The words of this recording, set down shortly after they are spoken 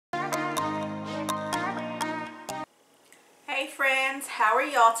Hey friends, how are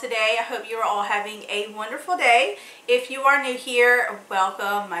y'all today? I hope you're all having a wonderful day. If you are new here,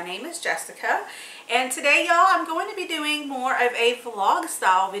 welcome. My name is Jessica, and today y'all I'm going to be doing more of a vlog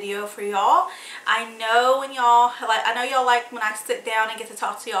style video for y'all. I know y'all like when I sit down and get to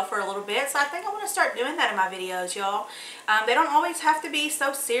talk to y'all for a little bit, so I think I want to start doing that in my videos, y'all. They don't always have to be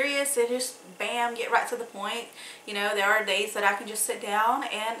so serious and just bam, get right to the point. You know, there are days that I can just sit down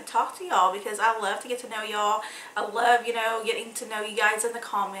and talk to y'all because I love to get to know y'all. I love, getting to know you guys in the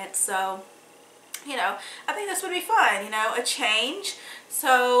comments. So, I think this would be fun, a change.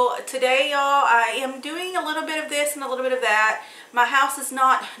 So today, y'all, I am doing a little bit of this and a little bit of that. My house is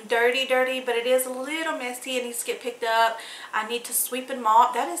not dirty, but it is a little messy. It needs to get picked up. I need to sweep and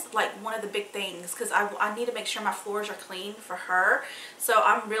mop. That is like one of the big things because I need to make sure my floors are clean for her. So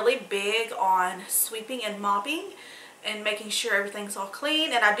I'm really big on sweeping and mopping and making sure everything's all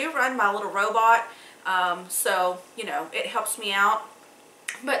clean. And I do run my little robot, so, it helps me out.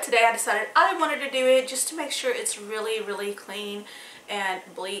 But today I decided I wanted to do it just to make sure it's really clean and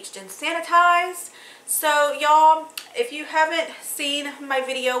bleached and sanitized. So y'all, if you haven't seen my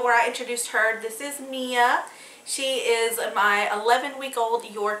video where I introduced her, this is Mia. She is my 11-week-old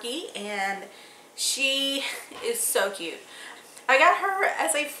Yorkie and she is so cute. I got her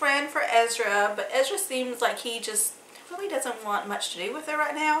as a friend for Ezra, but Ezra seems like he just really doesn't want much to do with her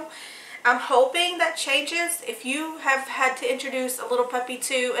right now. I'm hoping that changes. If you have had to introduce a little puppy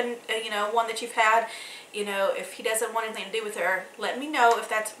to, and one that you've had, if he doesn't want anything to do with her, let me know if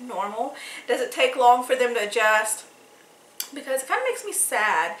that's normal. Does it take long for them to adjust? Because it kind of makes me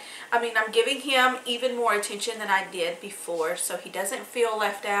sad. I mean, I'm giving him even more attention than I did before, so he doesn't feel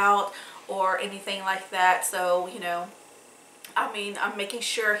left out or anything like that. So, I'm making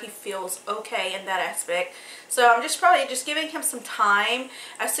sure he feels okay in that aspect. So I'm probably just giving him some time.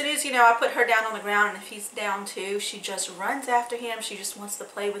 As soon as, I put her down on the ground, and if he's down too, she just runs after him. She just wants to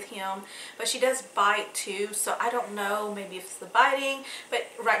play with him. But she does bite too, so I don't know, maybe if it's the biting. But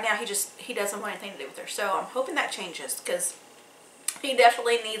right now he doesn't want anything to do with her. So I'm hoping that changes because he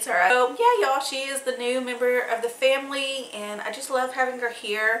definitely needs her. So yeah, y'all, she is the new member of the family, and I just love having her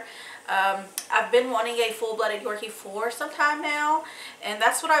here. I've been wanting a full-blooded Yorkie for some time now, and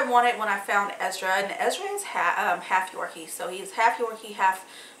that's what I wanted when I found Ezra. And Ezra is half Yorkie, so he's half Yorkie, half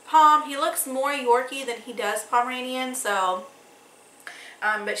Pom. He looks more Yorkie than he does Pomeranian, so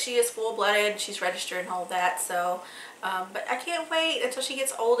but she is full-blooded. She's registered and all that. So but I can't wait until she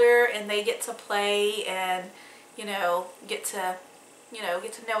gets older and they get to play and get to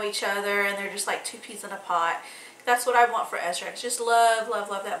know each other, and they're just like two peas in a pot. That's what I want for Ezra. I just love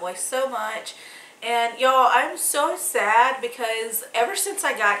that boy so much. And y'all, I'm so sad because ever since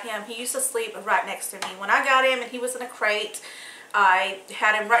I got him, he used to sleep right next to me. When I got him and he was in a crate, I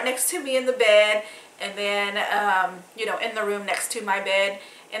had him right next to me in the bed, and then in the room next to my bed.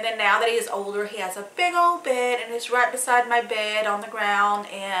 And then now that he is older, he has a big old bed and it's right beside my bed on the ground,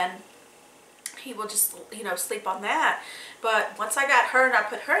 and he will just sleep on that. But once I got her and I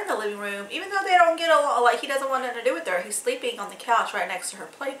put her in the living room, even though they don't get along, like he doesn't want nothing to do with her, he's sleeping on the couch right next to her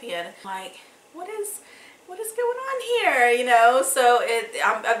playpen. Like, what is going on here? So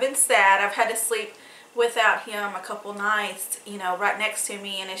I've been sad. I've had to sleep without him a couple nights, right next to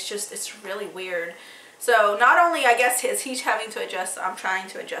me, and it's really weird. So not only, I guess, he's having to adjust, I'm trying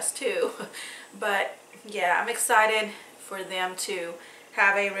to adjust too. But yeah, I'm excited for them to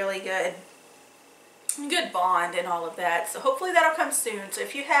have a really good bond and all of that. So hopefully that'll come soon. So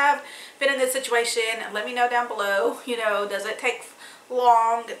if you have been in this situation, let me know down below. Does it take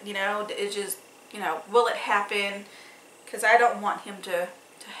long? It just, will it happen? Because I don't want him to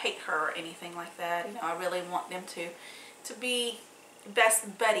hate her or anything like that. I really want them to be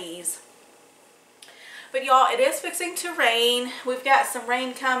best buddies. But y'all, it is fixing to rain. We've got some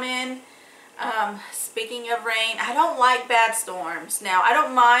rain coming. Speaking of rain, I don't like bad storms. Now, I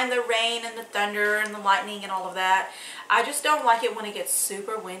don't mind the rain and the thunder and the lightning and all of that. I just don't like it when it gets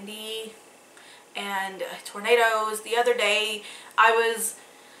super windy and tornadoes. The other day, I was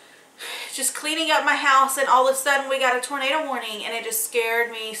just cleaning up my house and all of a sudden we got a tornado warning, and it just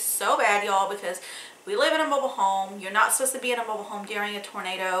scared me so bad, y'all, because we live in a mobile home. You're not supposed to be in a mobile home during a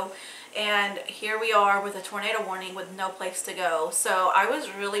tornado. And here we are with a tornado warning with no place to go. So I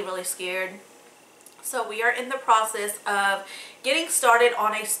was really scared. So we are in the process of getting started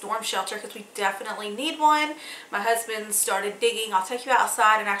on a storm shelter because we definitely need one. My husband started digging. I'll take you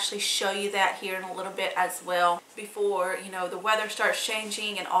outside and actually show you that here in a little bit as well, before the weather starts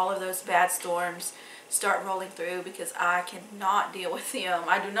changing and all of those bad storms start rolling through, because I cannot deal with them.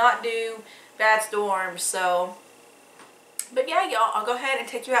 I do not do bad storms. So But yeah, y'all, I'll go ahead and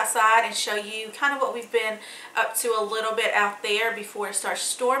take you outside and show you kind of what we've been up to a little bit out there before it starts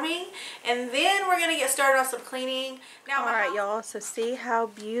storming. And then we're going to get started on some cleaning. Now, all right, y'all, so see how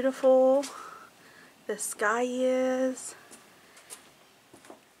beautiful the sky is.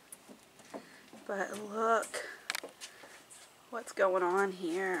 But look what's going on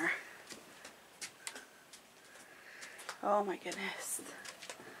here. Oh my goodness.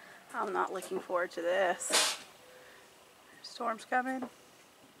 I'm not looking forward to this. Storm's coming.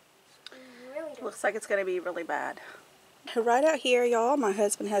 Looks like it's going to be really bad. Right out here, y'all, my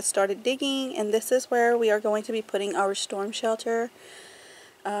husband has started digging, and this is where we are going to be putting our storm shelter.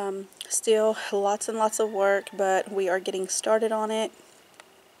 Still lots and lots of work, but we are getting started on it.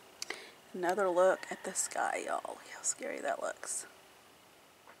 Another look at the sky, y'all. Look how scary that looks.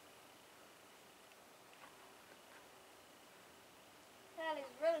 That is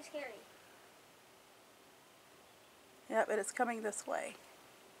really scary. Yep, it is coming this way.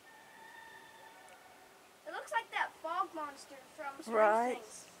 It looks like that fog monster from Stranger Right.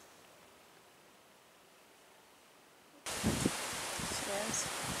 Things. Yes.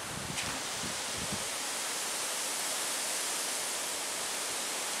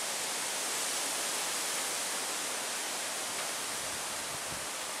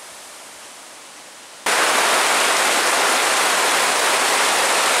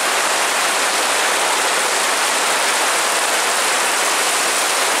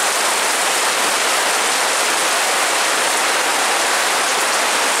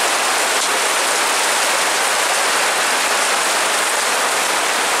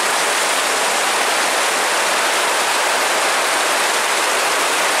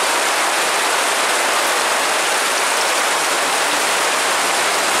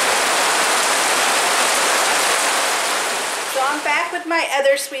 My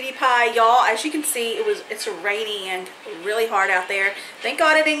other sweetie pie, y'all. As you can see, it's rainy and really hard out there. Thank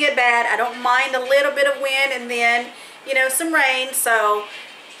God it didn't get bad. I don't mind a little bit of wind and then, you know, some rain. So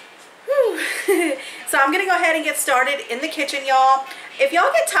so I'm gonna go ahead and get started in the kitchen, y'all. If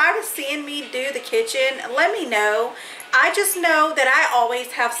y'all get tired of seeing me do the kitchen, let me know. I just know that I always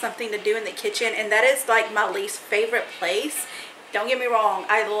have something to do in the kitchen, and that is like my least favorite place. Don't get me wrong,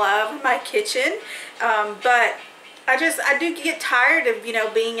 I love my kitchen, but I do get tired of, you know,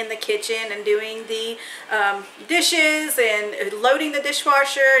 being in the kitchen and doing the dishes and loading the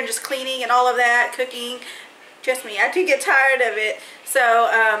dishwasher and just cleaning and all of that, cooking. Trust me, I do get tired of it. So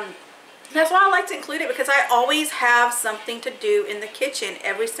that's why I like to include it, because I always have something to do in the kitchen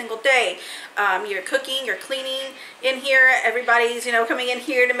every single day. You're cooking, you're cleaning in here. Everybody's, you know, coming in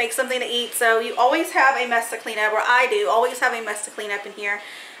here to make something to eat. So you always have a mess to clean up, or I do always have a mess to clean up in here.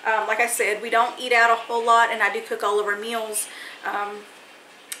 Like I said, we don't eat out a whole lot, and I do cook all of our meals.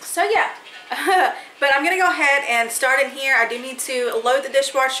 So yeah, but I'm going to go ahead and start in here. I do need to load the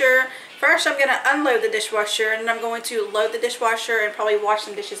dishwasher. First, I'm going to unload the dishwasher, and then I'm going to load the dishwasher and probably wash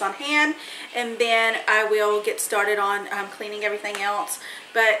some dishes on hand, and then I will get started on cleaning everything else.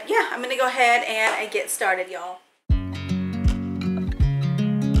 But yeah, I'm going to go ahead and get started, y'all.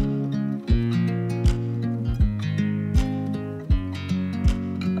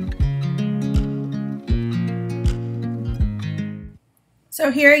 So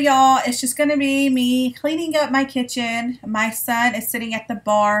here, y'all, it's just going to be me cleaning up my kitchen. My son is sitting at the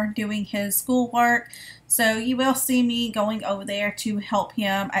bar doing his schoolwork, so you will see me going over there to help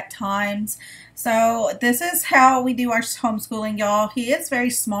him at times. So this is how we do our homeschooling, y'all. He is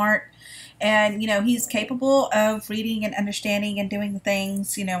very smart, and, you know, he's capable of reading and understanding and doing the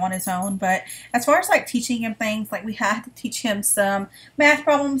things, you know, on his own. But as far as like teaching him things, like we had to teach him some math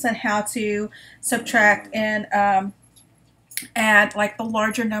problems and how to subtract and add like the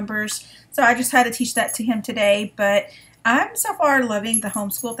larger numbers. So I just had to teach that to him today. But I'm so far loving the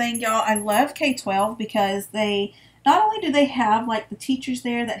homeschool thing, y'all. I love K-12 because they not only do they have like the teachers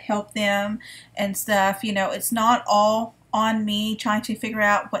there that help them and stuff, you know, it's not all on me trying to figure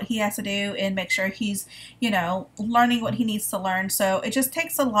out what he has to do and make sure he's, you know, learning what he needs to learn. So it just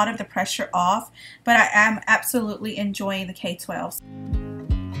takes a lot of the pressure off, but I am absolutely enjoying the K-12s.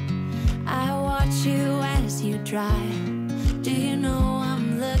 I watch you as you drive. Do you know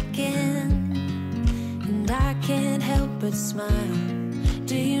I'm looking? And I can't help but smile.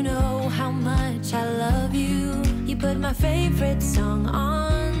 Do you know how much I love you? You put my favorite song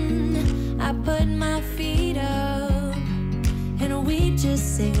on. I put my feet up, and we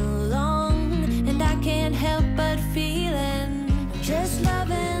just sing along. And I can't help but feeling, just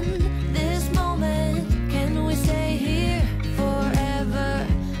loving this moment. Can we stay here forever?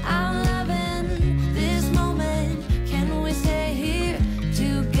 I'm loving this moment. Can we stay here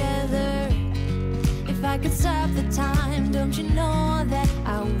together? If I could stop the time, don't you know that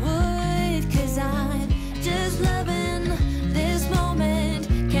I would? 'Cause I'm just loving this moment.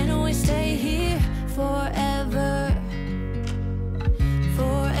 Can we stay here forever?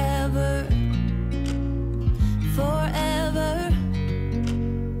 Forever. Forever.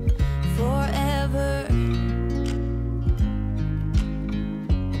 Forever.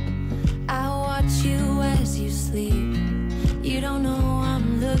 I watch you as you sleep. You don't know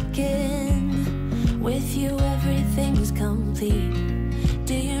I'm looking. With you everything's complete.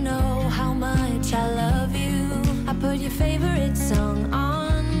 Do you know how much I love you? I put your favorite song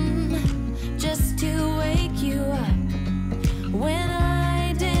on just to wake you up. When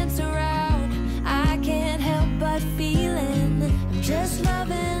I dance around, I can't help but feeling I'm just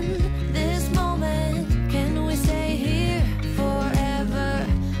loving this moment. Can we stay here forever?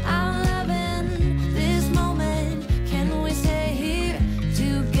 I'm loving this moment. Can we stay here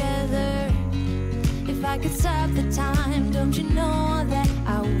together? If I could stop the time, don't you know that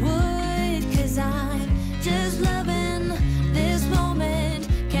I would? 'Cause I'm just loving this moment.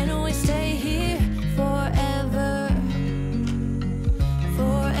 Can we stay here forever?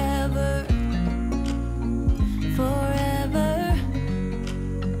 Forever. Forever.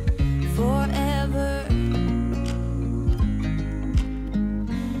 Forever.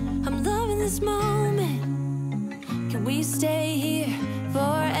 I'm loving this moment. Can we stay here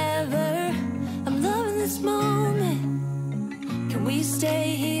forever? I'm loving this moment. Can we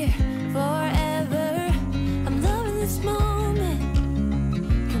stay here forever? I'm loving this moment.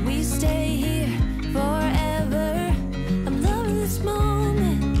 Can we stay here forever? I'm loving this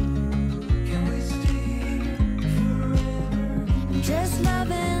moment. Can we stay here forever? I'm just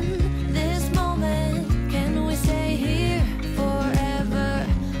loving this moment. Can we stay here forever?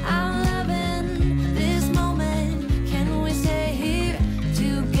 I'm loving this moment. Can we stay here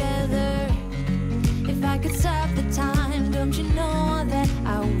together? If I could stop the time, don't you know that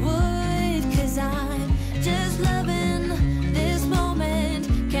I would? 'Cause I'm just loving this moment.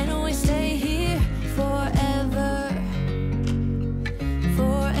 Can we stay here forever?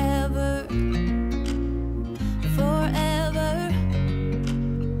 Forever. Forever.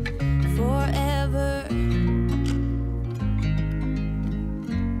 Forever.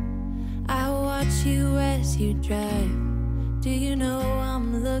 I watch you as you drive. Do you know I'm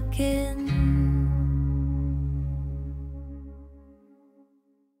looking?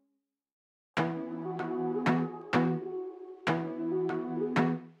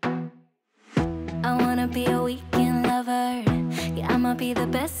 I wanna be a weekend lover. Yeah, I'ma be the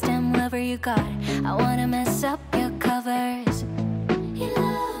best damn lover you got. I wanna mess up your covers.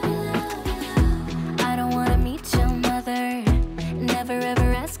 I don't wanna meet your mother. Never ever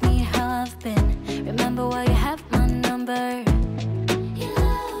ask me how I've been. Remember why you have my number.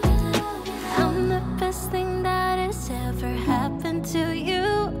 I'm the best thing that has ever happened to you.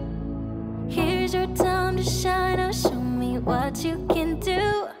 Here's your time to shine. Now show me what you can do.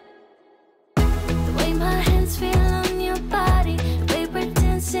 The way my hands feel on your body, the way we're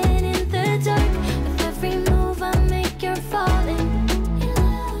dancing in the dark. With every move I make, you're falling.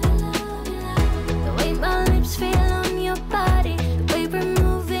 The way my lips feel on your body, the way we're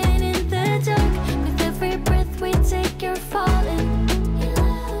moving in the dark. With every breath we take, you're falling.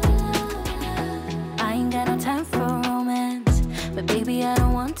 I ain't got no time for romance, but baby I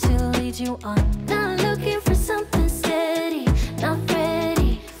don't want to lead you on. Not looking for something steady, not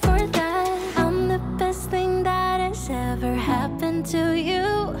ready for that. I'm the best thing that has ever happened to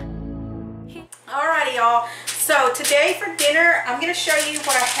you. Alrighty, y'all. So today for dinner, I'm going to show you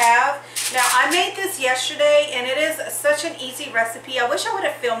what I have. Now, I made this yesterday, and it is such an easy recipe. I wish I would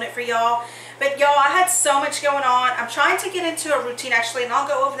have filmed it for y'all. But y'all, I had so much going on. I'm trying to get into a routine, actually, and I'll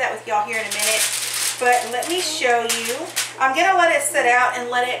go over that with y'all here in a minute. But let me show you. I'm going to let it sit out and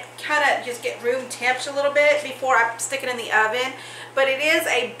let it kind of just get room temp a little bit before I stick it in the oven. But it is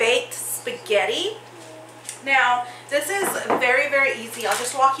a baked spaghetti. Now, this is very, very easy. I'll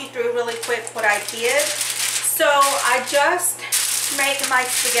just walk you through really quick what I did. So, I just make my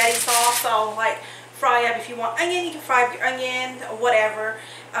spaghetti sauce. I'll like fry up if you want onion. You can fry up your onion or whatever.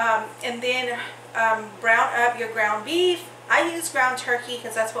 And then brown up your ground beef. I use ground turkey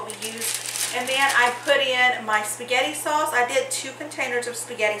because that's what we use. And then I put in my spaghetti sauce. I did 2 containers of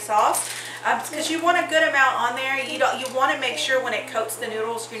spaghetti sauce because you want a good amount on there. You want to make sure when it coats the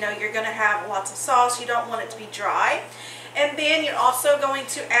noodles, you know, you're going to have lots of sauce. You don't want it to be dry. And then you're also going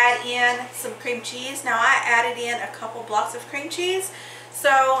to add in some cream cheese. Now I added in a couple blocks of cream cheese. So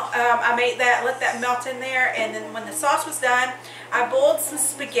I made that, let that melt in there. And then when the sauce was done, I boiled some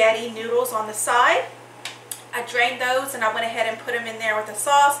spaghetti noodles on the side. I drained those and I went ahead and put them in there with the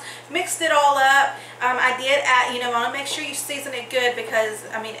sauce, mixed it all up. I did add, you know, I want to make sure you season it good because,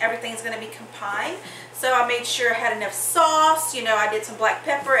 I mean, everything's going to be combined. So I made sure I had enough sauce, you know, I did some black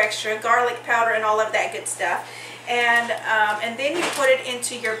pepper, extra garlic powder, and all of that good stuff. And then you put it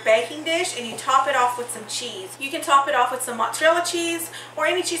into your baking dish and you top it off with some cheese. You can top it off with some mozzarella cheese or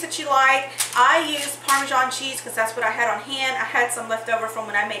any cheese that you like. I use Parmesan cheese because that's what I had on hand. I had some left over from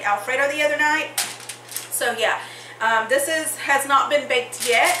when I made Alfredo the other night. So yeah, this has not been baked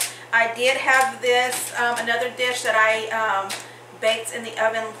yet. I did have this, another dish that I baked in the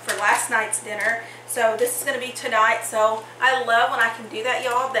oven for last night's dinner. So this is going to be tonight. So I love when I can do that,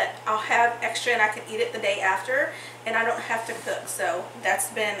 y'all, that I'll have extra and I can eat it the day after and I don't have to cook. So that's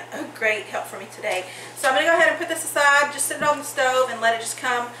been a great help for me today. So I'm going to go ahead and put this aside, just sit it on the stove and let it just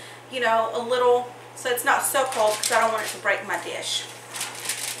come, you know, a little, so it's not so cold because I don't want it to break my dish.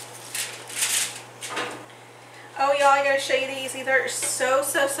 Oh, y'all, I gotta show you these. These are so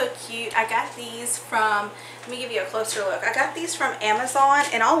cute. I got these from, let me give you a closer look. I got these from Amazon,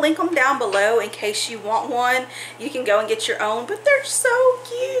 and I'll link them down below in case you want one. You can go and get your own, but they're so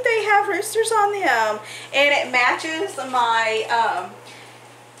cute. They have roosters on them, and it matches my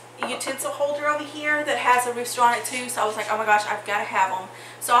utensil holder over here that has a rooster on it too. So I was like, oh my gosh, I've got to have them.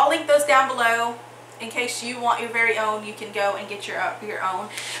 So I'll link those down below. In case you want your very own, you can go and get your own.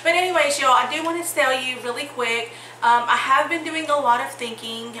 But anyways, y'all, I do want to tell you really quick, I have been doing a lot of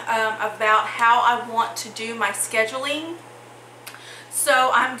thinking about how I want to do my scheduling.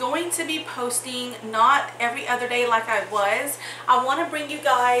 So I'm going to be posting not every other day like I was. I want to bring you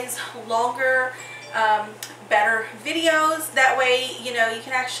guys longer, better videos. That way, you know, you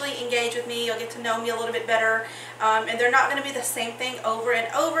can actually engage with me. You'll get to know me a little bit better. And they're not going to be the same thing over and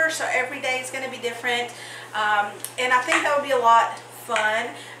over. So every day is going to be different. And I think that would be a lot fun.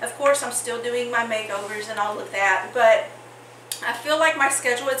 Of course, I'm still doing my makeovers and all of that. But I feel like my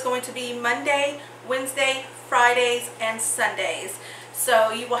schedule is going to be Monday, Wednesday, Fridays, and Sundays.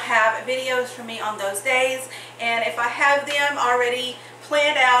 So you will have videos from me on those days. And if I have them already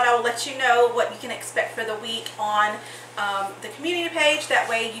planned out, I will let you know what you can expect for the week on the community page. That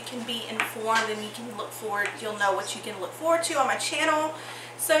way you can be informed and you can look forward, you'll know what you can look forward to on my channel.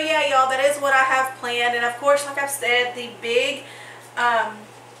 So yeah, y'all, that is what I have planned. And of course, like I've said, the big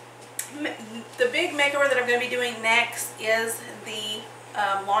makeover that I'm going to be doing next is the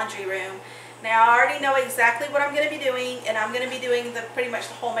laundry room. Now I already know exactly what I'm going to be doing, and I'm going to be doing pretty much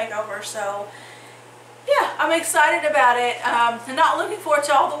the whole makeover. So yeah, I'm excited about it. I'm not looking forward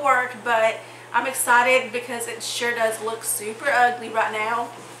to all the work, but I'm excited because it sure does look super ugly right now.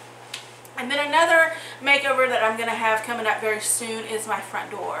 And then another makeover that I'm going to have coming up very soon is my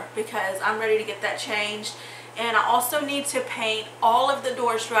front door, because I'm ready to get that changed. And I also need to paint all of the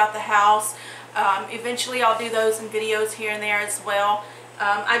doors throughout the house. Eventually I'll do those in videos here and there as well.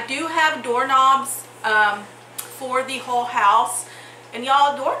 I do have doorknobs for the whole house. And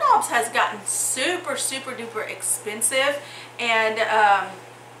y'all, doorknobs has gotten super duper expensive. And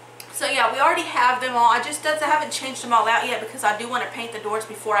so yeah, we already have them all. I haven't changed them all out yet because I do want to paint the doors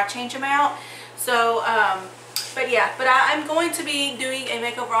before I change them out. So but yeah, I'm going to be doing a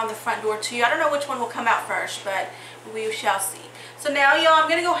makeover on the front door too. I don't know which one will come out first, but we shall see. So now, y'all, I'm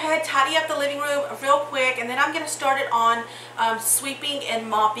going to go ahead, tidy up the living room real quick, and then I'm going to start it on sweeping and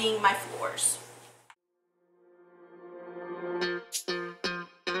mopping my floors.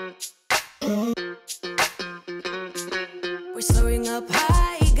 We're soaring up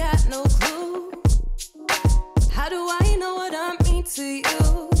high, got no clue. How do I know what I mean to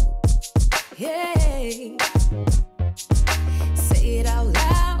you? Yeah. Say it out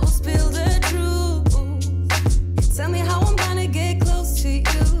loud, spill the truth. Tell me how I'm gonna get close to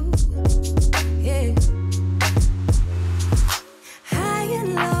you. Yeah. High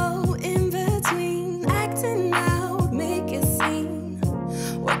and low, in between, acting out, make a scene.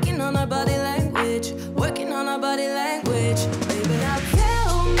 Working on our body language, working on our body language. Baby, now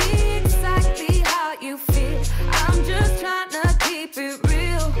tell me exactly how you feel. I'm just trying to keep it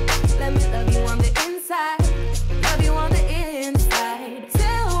real. Let me love you on the inside, love you on the inside.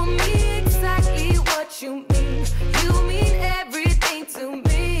 Tell me exactly what you mean. You mean everything to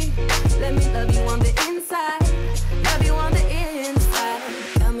me. Let me love you on the inside, love you on the inside.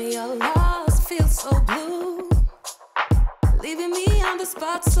 Tell me you're lost, feel so blue, leaving me on the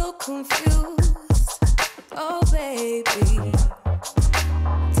spot so confused. Oh baby,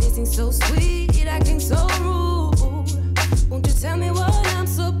 tasting so sweet, acting so rude. Won't you tell me what I'm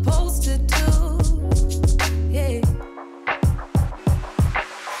supposed to do? Yeah.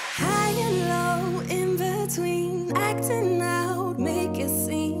 High and low, in between, acting out, make a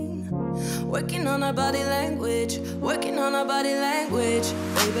scene. working on our body language, working on our body language,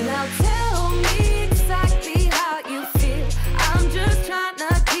 baby. Now tell me exactly how you feel. I'm just trying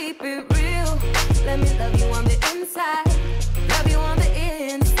to keep it real. Let me love you on the inside, love you on the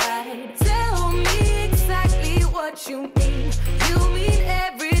inside. Tell me exactly what you mean. You mean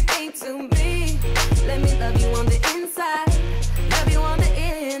everything to me. Let me love you on the inside, love you on the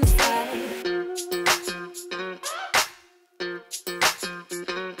inside.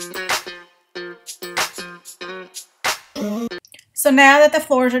 So now that the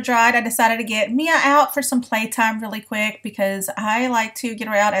floors are dried, I decided to get Mia out for some playtime really quick because I like to get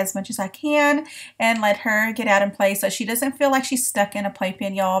her out as much as I can and let her get out and play so she doesn't feel like she's stuck in a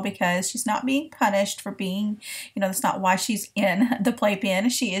playpen, y'all, because she's not being punished for being, that's not why she's in the playpen.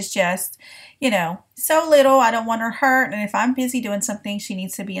 She is just, so little. I don't want her hurt, and if I'm busy doing something, she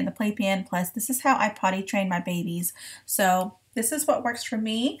needs to be in the playpen. Plus, this is how I potty train my babies. So this is what works for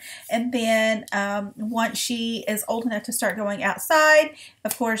me. And then once she is old enough to start going outside,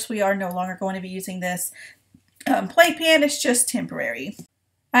 of course, we are no longer going to be using this playpen. It's just temporary.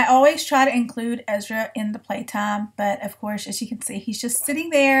 I always try to include Ezra in the playtime, but of course, as you can see, he's just sitting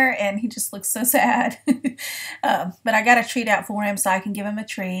there and he just looks so sad. But I got a treat out for him so I can give him a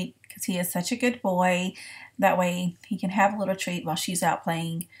treat because he is such a good boy. That way he can have a little treat while she's out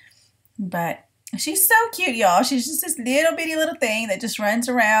playing. But she's so cute, y'all. She's just this little bitty little thing that just runs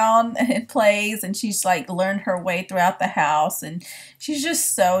around and plays, and she's like learned her way throughout the house, and she's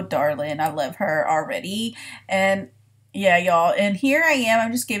just so darling. I love her already. And yeah, y'all, and here I am.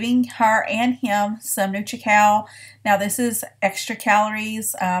 I'm just giving her and him some Nutri-Cal. Now, this is extra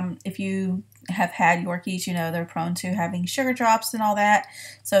calories. If you have had Yorkies, they're prone to having sugar drops and all that.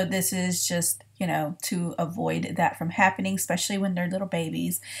 So this is just, to avoid that from happening, especially when they're little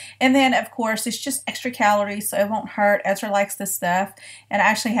babies. And then, of course, it's just extra calories, so it won't hurt. Ezra likes this stuff, and I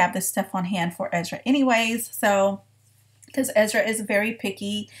actually have this stuff on hand for Ezra anyways, so because Ezra is very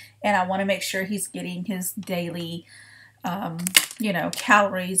picky, and I want to make sure he's getting his daily,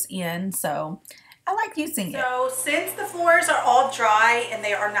 calories in, so I like using it. So since the floors are all dry and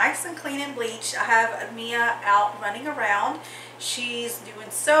they are nice and clean and bleached, I have Mia out running around. She's doing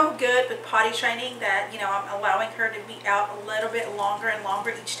so good with potty training that, I'm allowing her to be out a little bit longer and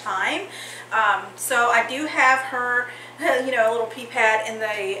longer each time. So I do have her, a little pee pad in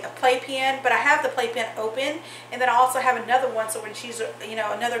the playpen, but I have the playpen open, and then I also have another one so when she's,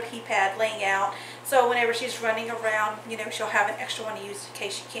 another pee pad laying out. So whenever she's running around, she'll have an extra one to use in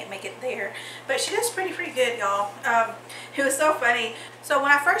case she can't make it there. But she does pretty good, y'all. It was so funny. So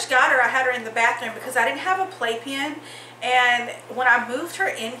when I first got her, I had her in the bathroom because I didn't have a playpen. And when I moved her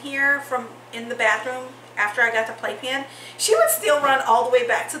in here from in the bathroom after I got the playpen, she would still run all the way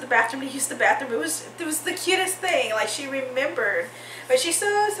back to the bathroom to use the bathroom. It was the cutest thing. Like, she remembered. But she's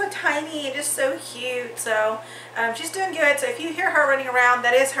so tiny and just so cute. So she's doing good. So if you hear her running around,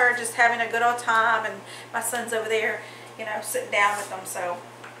 that is her just having a good old time. And my son's over there, sitting down with them. So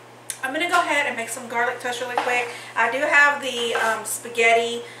I'm going to go ahead and make some garlic toast really quick. I do have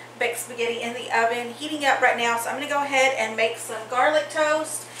the baked spaghetti in the oven heating up right now, so I'm going to go ahead and make some garlic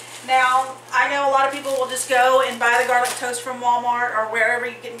toast. Now, I know a lot of people will just go and buy the garlic toast from Walmart or wherever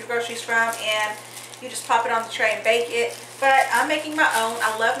you're getting your groceries from, and you just pop it on the tray and bake it. But I'm making my own.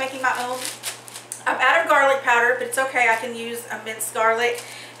 I love making my own. I'm out of garlic powder, but it's okay. I can use a minced garlic.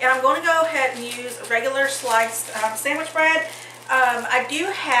 And I'm going to go ahead and use regular sliced sandwich bread. I do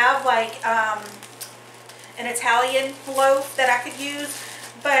have like an Italian loaf that I could use,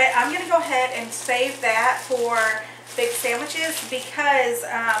 but I'm going to go ahead and save that for big sandwiches because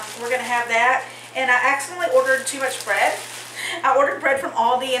we're going to have that. And I accidentally ordered too much bread. I ordered bread from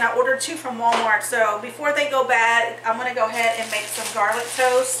Aldi and I ordered 2 from Walmart. So before they go bad, I'm going to go ahead and make some garlic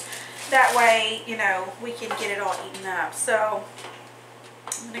toast. That way, we can get it all eaten up. So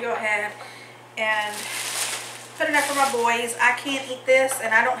I'm going to go ahead and put enough for my boys. I can't eat this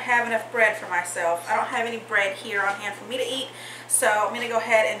and I don't have enough bread for myself. I don't have any bread here on hand for me to eat. So I'm going to go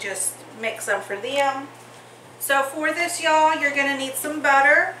ahead and just make some for them. So for this, y'all, you're going to need some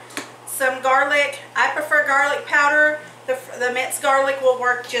butter, some garlic. I prefer garlic powder. The minced garlic will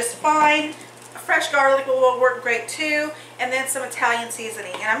work just fine. Fresh garlic will work great too. And then some Italian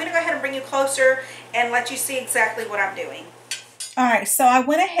seasoning. And I'm going to go ahead and bring you closer and let you see exactly what I'm doing. Alright, so I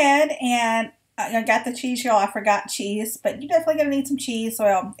went ahead and I got the cheese, y'all. I forgot cheese, but you're definitely going to need some cheese.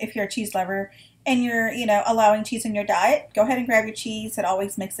 Well, if you're a cheese lover and you're, allowing cheese in your diet, go ahead and grab your cheese. It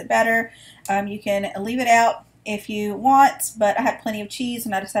always makes it better. You can leave it out if you want, but I had plenty of cheese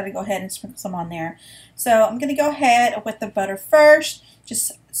and I decided to go ahead and sprinkle some on there. So I'm going to go ahead with the butter first,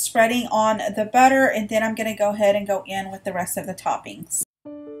 just spreading on the butter, and then I'm going to go ahead and go in with the rest of the toppings.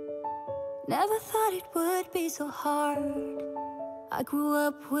 Never thought it would be so hard. I grew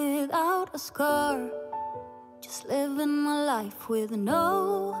up without a scar, just living my life with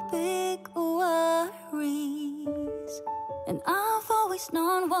no big worries. And I've always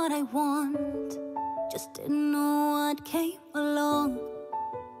known what I want, just didn't know what came along.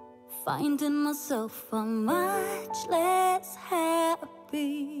 Finding myself much less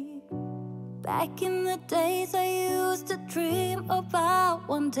happy. Back in the days I used to dream about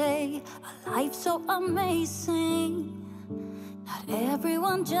one day a life so amazing, not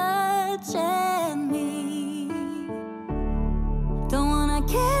everyone judging me. Don't wanna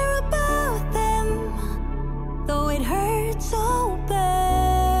care about them, though it hurts so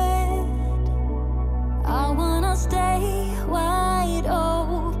bad. I wanna stay wide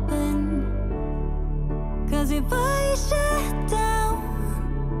open, 'cause if I shut down,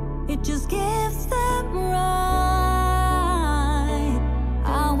 it just gives them right.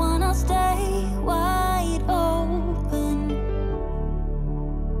 I wanna stay wide open.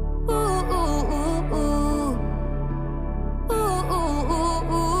 Ooh, ooh, ooh, ooh. Ooh, ooh, ooh,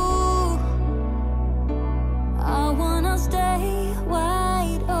 ooh. I wanna stay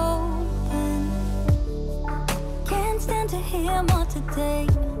wide open. Can't stand to hear more today.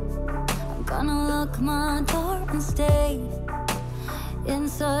 I'm gonna lock my door and stay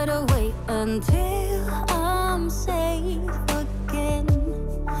inside, away until I'm safe again.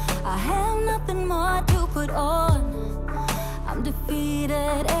 I have nothing more to put on. I'm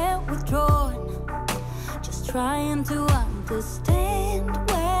defeated and withdrawn, just trying to understand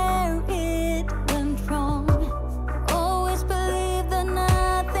where it went wrong. Always believe that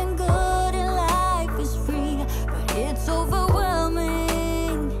nothing good in life is free, but it's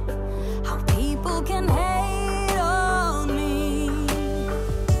overwhelming how people can hate on me.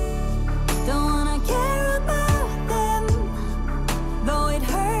 Don't wanna care about them, though it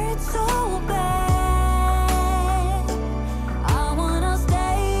hurts so bad. I wanna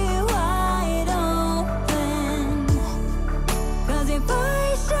stay wide open, 'cause if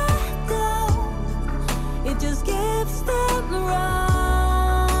I shut down, it just gives them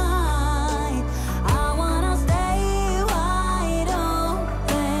right. I wanna stay wide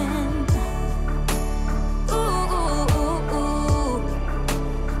open. Ooh, ooh, ooh, ooh.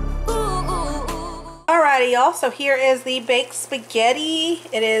 Alrighty, y'all, so here is the baked spaghetti.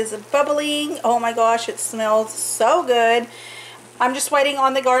 It is bubbling. Oh my gosh, it smells so good. I'm just waiting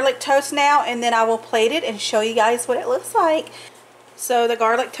on the garlic toast now, and then I will plate it and show you guys what it looks like. So the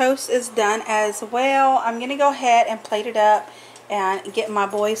garlic toast is done as well. I'm gonna go ahead and plate it up and get my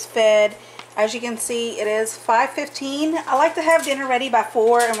boys fed. As you can see, it is 5:15. I like to have dinner ready by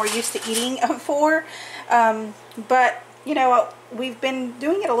 4, and we're used to eating at 4. But you know, we've been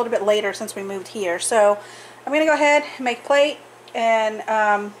doing it a little bit later since we moved here. So I'm gonna go ahead and make a plate and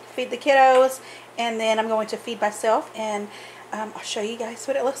feed the kiddos, and then I'm going to feed myself, and I'll show you guys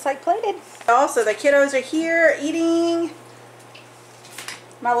what it looks like plated. Also, the kiddos are here eating.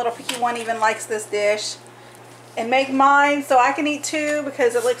 My little picky one even likes this dish, and make mine so I can eat too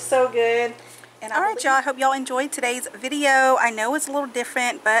because it looks so good. And alright, y'all, I hope y'all enjoyed today's video. I know it's a little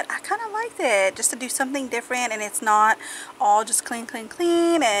different, but I kind of liked it, just to do something different, and it's not all just clean,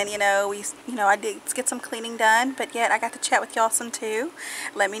 and I did get some cleaning done, but yet I got to chat with y'all some too.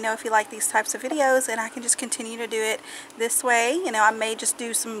 Let me know if you like these types of videos, and I can just continue to do it this way. You know, I may just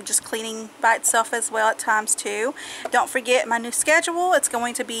do some cleaning by itself as well at times too. Don't forget my new schedule. It's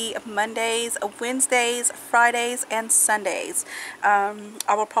going to be Mondays, Wednesdays, Fridays, and Sundays. I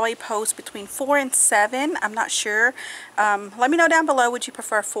will probably post between 4 and 7. I'm not sure. Let me know down below, would you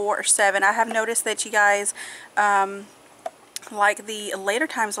prefer 4 or 7? I have noticed that you guys like the later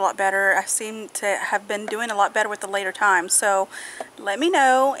times a lot better. I seem to have been doing a lot better with the later times, so let me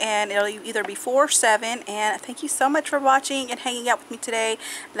know, and it'll either be 4 or 7. And thank you so much for watching and hanging out with me today.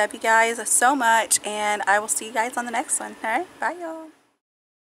 Love you guys so much, and I will see you guys on the next one. All right, bye y'all.